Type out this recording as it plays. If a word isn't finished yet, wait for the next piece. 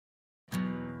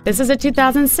This is a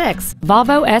 2006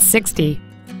 Volvo S60.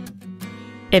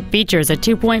 It features a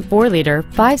 2.4-liter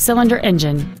 5-cylinder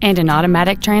engine and an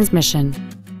automatic transmission.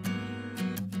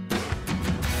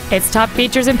 Its top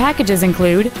features and packages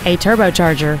include a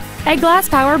turbocharger, a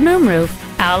glass-powered moonroof,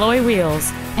 alloy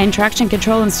wheels, and traction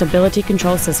control and stability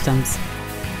control systems.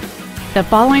 The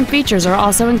following features are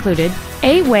also included: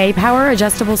 8-way power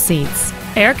adjustable seats,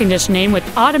 air conditioning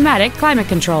with automatic climate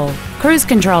control, cruise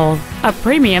control, a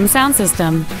premium sound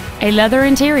system, a leather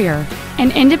interior,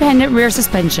 an independent rear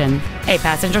suspension, a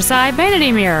passenger side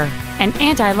vanity mirror, an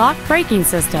anti-lock braking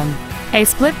system, a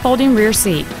split folding rear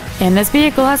seat, and this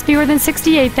vehicle has fewer than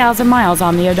 68,000 miles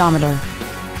on the odometer.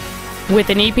 With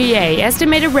an EPA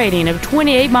estimated rating of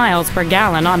 28 miles per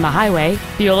gallon on the highway,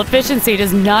 fuel efficiency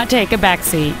does not take a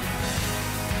backseat.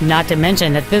 Not to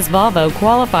mention that this Volvo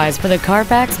qualifies for the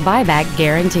Carfax buyback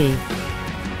guarantee.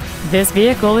 This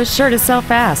vehicle is sure to sell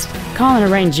fast. Call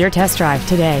and arrange your test drive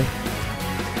today.